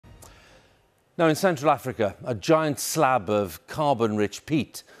Now, in Central Africa, a giant slab of carbon-rich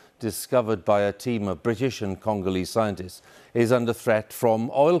peat discovered by a team of British and Congolese scientists is under threat from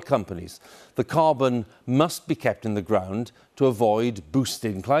oil companies. The carbon must be kept in the ground to avoid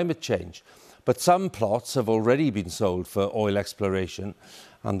boosting climate change. But some plots have already been sold for oil exploration,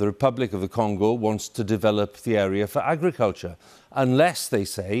 and the Republic of the Congo wants to develop the area for agriculture, unless, they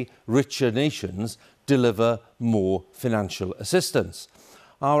say, richer nations deliver more financial assistance.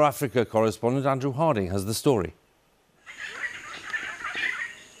 Our Africa correspondent Andrew Harding has the story.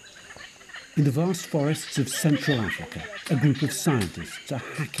 In the vast forests of Central Africa, a group of scientists are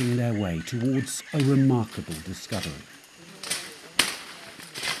hacking their way towards a remarkable discovery.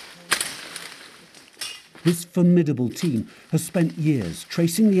 This formidable team has spent years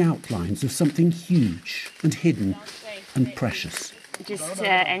tracing the outlines of something huge and hidden and precious. Just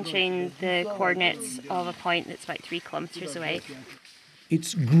entering the coordinates of a point that's about 3 kilometres away.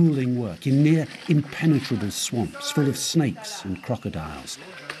 It's gruelling work in near impenetrable swamps full of snakes and crocodiles.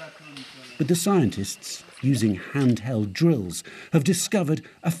 But the scientists, using handheld drills, have discovered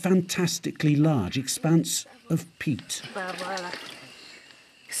a fantastically large expanse of peat.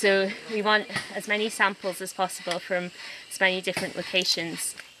 So we want as many samples as possible from as many different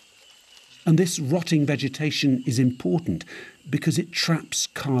locations. And this rotting vegetation is important because it traps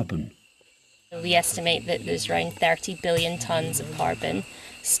carbon. We estimate that there's around 30 billion tonnes of carbon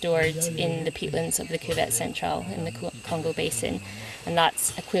stored in the peatlands of the Cuvette Centrale in the Congo Basin, and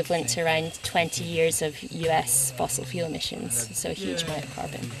that's equivalent to around 20 years of US fossil fuel emissions, so a huge amount of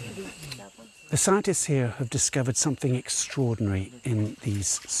carbon. The scientists here have discovered something extraordinary in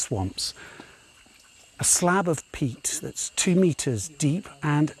these swamps. A slab of peat that's 2 metres deep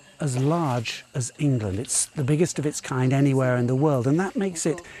and as large as England. It's the biggest of its kind anywhere in the world, and that makes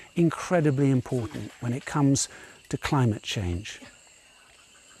it incredibly important when it comes to climate change.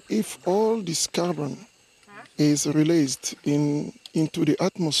 If all this carbon is released into the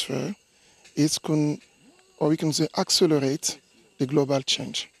atmosphere, it can, or we can say, accelerate the global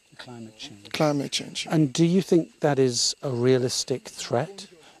change. Climate change. And do you think that is a realistic threat?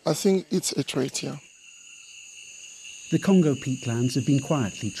 I think it's a threat, yeah. The Congo peatlands have been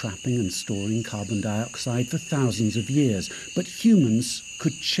quietly trapping and storing carbon dioxide for thousands of years, but humans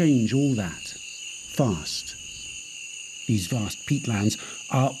could change all that fast. These vast peatlands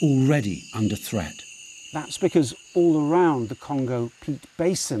are already under threat. That's because all around the Congo peat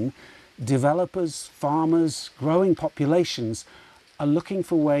basin, developers, farmers, growing populations are looking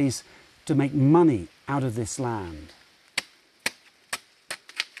for ways to make money out of this land.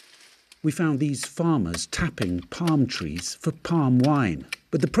 We found these farmers tapping palm trees for palm wine,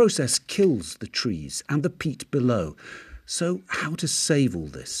 but the process kills the trees and the peat below. So how to save all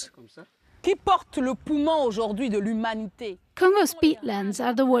this? Congo's peatlands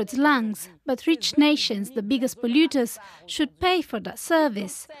are the world's lungs, but rich nations, the biggest polluters, should pay for that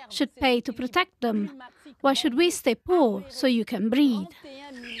service, should pay to protect them. Why should we stay poor so you can breathe?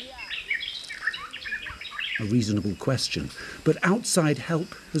 A reasonable question, but outside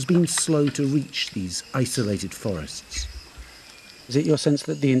help has been slow to reach these isolated forests. Is it your sense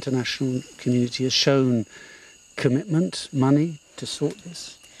that the international community has shown commitment, money to sort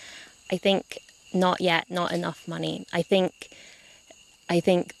this? I think not yet, not enough money. I think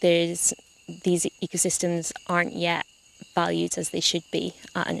these ecosystems aren't yet valued as they should be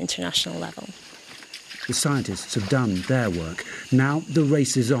at an international level. The scientists have done their work. Now the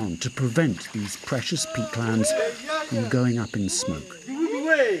race is on to prevent these precious peatlands from going up in smoke.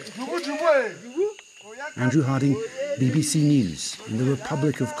 Andrew Harding, BBC News in the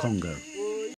Republic of Congo.